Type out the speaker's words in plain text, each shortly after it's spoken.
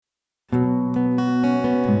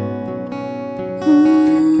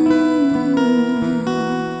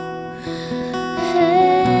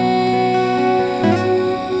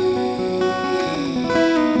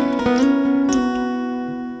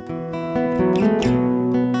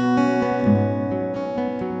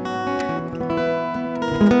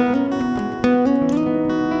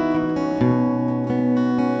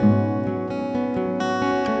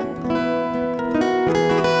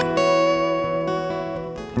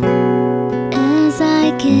As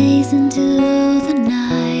I gaze into the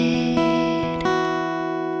night,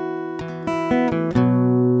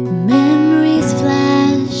 memories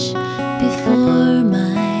flash before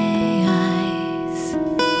my eyes.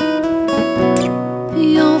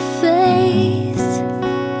 Your face,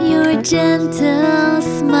 your gentle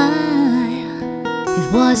smile, it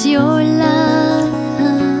was your love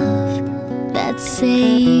that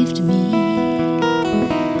saved me.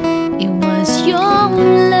 It was your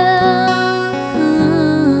love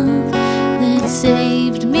that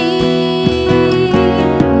saved me.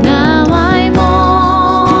 Now I'm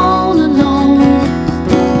all alone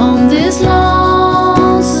on this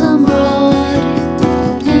lonesome road,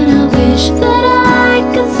 and I wish that I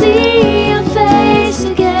could see your face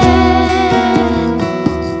again.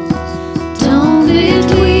 Don't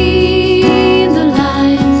between the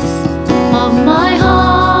lines of my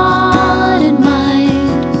heart and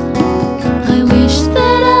mind, I wish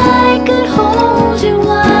that I could hold you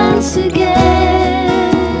once again.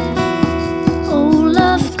 Oh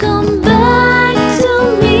love, come back to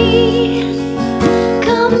me,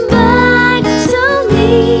 come back to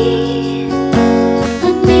me. I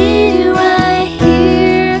need you right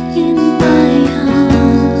here in my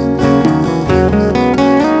arms.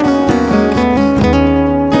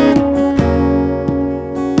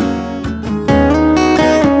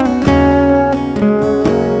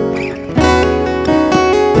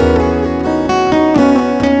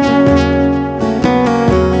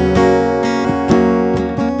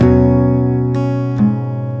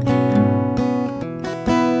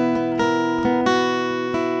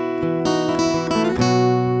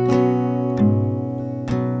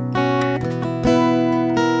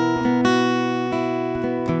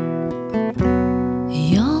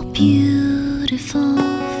 Your beautiful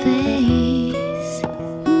face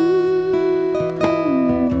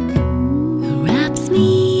wraps me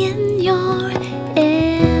in your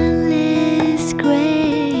endless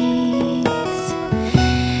grace.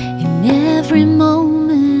 In every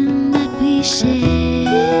moment that we shared,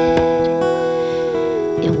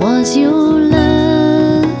 it was your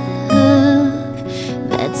love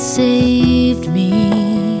that saved me.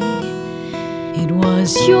 It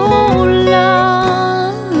was your